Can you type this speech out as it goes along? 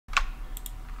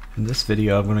In this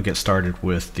video I'm going to get started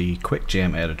with the Quick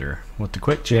Jam Editor. What the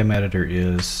Quick Jam Editor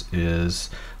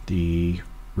is the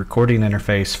recording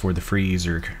interface for the free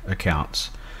user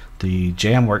accounts. The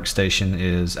Jam Workstation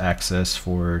is access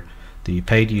for the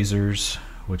paid users,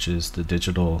 which is the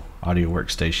digital audio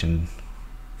workstation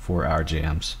for our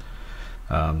jams.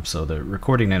 So the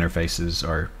recording interfaces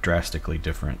are drastically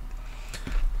different.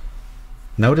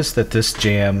 Notice that this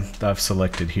jam that I've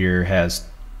selected here has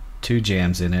two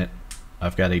jams in it.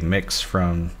 I've got a mix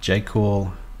from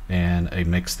JCool and a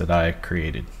mix that I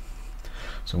created.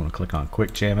 So I'm going to click on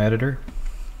Quick Jam Editor.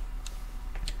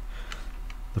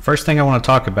 The first thing I want to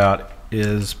talk about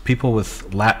is people with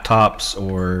laptops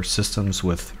or systems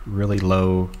with really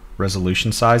low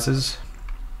resolution sizes.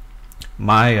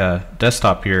 My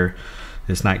desktop here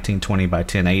is 1920 by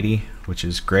 1080, which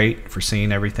is great for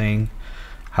seeing everything.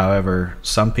 However,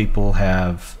 some people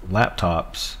have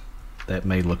laptops that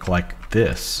may look like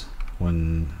this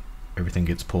when everything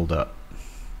gets pulled up.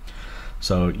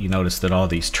 So you notice that all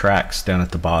these tracks down at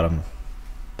the bottom,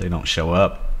 they don't show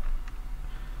up,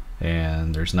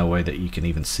 and there's no way that you can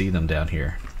even see them down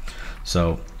here.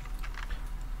 So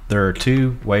there are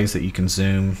two ways that you can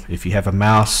zoom. If you have a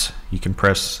mouse, you can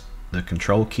press the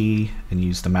control key and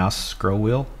use the mouse scroll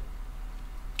wheel,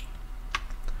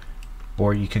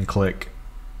 or you can click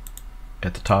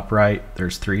at the top right,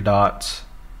 there's three dots,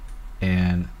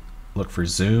 and look for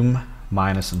zoom,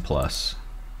 minus, and plus.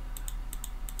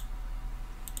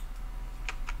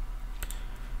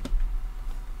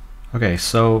 Okay,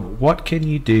 so what can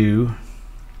you do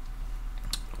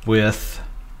with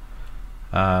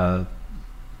the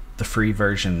free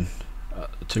version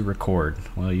to record?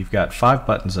 Well, you've got 5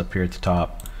 buttons up here at the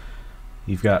top.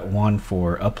 You've got one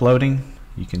for uploading.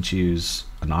 You can choose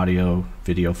an audio,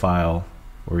 video file,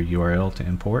 or URL to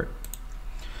import.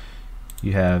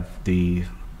 You have the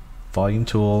volume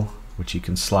tool, which you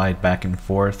can slide back and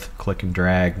forth, click and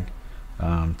drag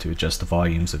to adjust the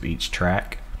volumes of each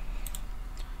track.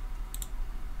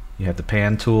 You have the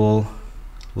pan tool,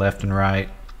 left and right,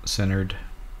 centered.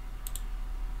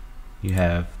 You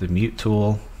have the mute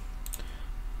tool,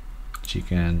 which you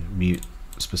can mute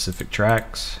specific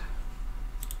tracks.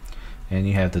 And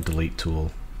you have the delete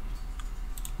tool,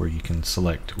 where you can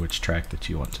select which track that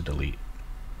you want to delete.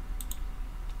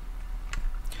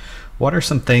 What are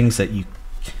some things that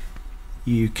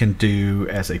you can do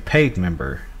as a paid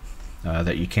member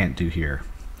that you can't do here?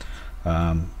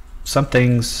 Some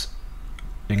things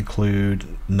include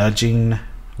nudging,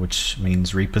 which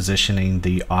means repositioning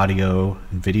the audio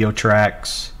and video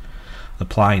tracks,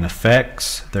 applying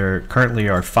effects. There currently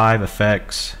are 5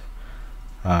 effects.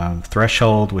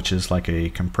 Threshold, which is like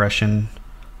a compression.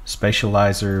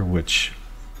 Spatializer, which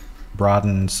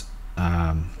broadens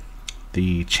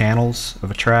the channels of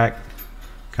a track,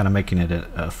 kind of making it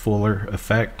a fuller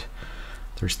effect.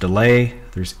 There's delay,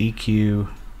 there's EQ,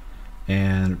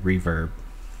 and reverb.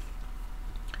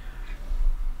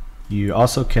 You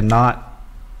also cannot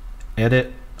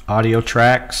edit audio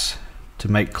tracks to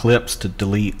make clips to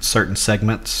delete certain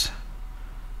segments.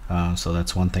 So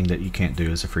that's one thing that you can't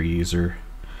do as a free user.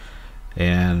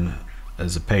 And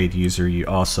as a paid user, you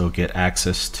also get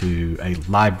access to a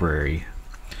library.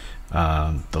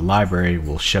 The library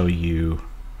will show you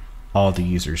all the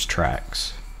users'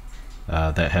 tracks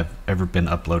that have ever been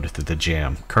uploaded to the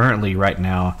jam. Currently, right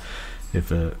now,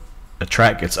 if a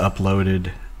track gets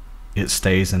uploaded, it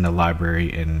stays in the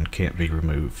library and can't be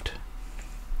removed.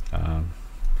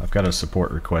 I've got a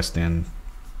support request in,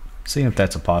 seeing if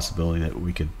that's a possibility that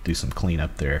we could do some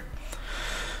cleanup there.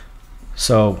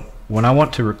 So when I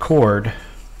want to record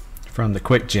from the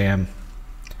Quick Jam,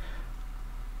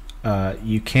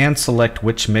 you can select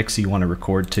which mix you want to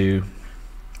record to.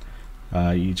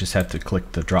 You just have to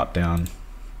click the drop down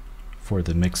for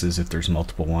the mixes if there's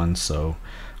multiple ones. So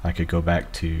I could go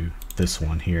back to this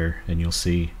one here, and you'll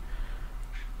see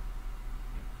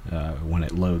when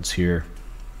it loads here,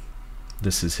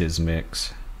 this is his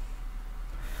mix.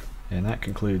 And that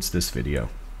concludes this video.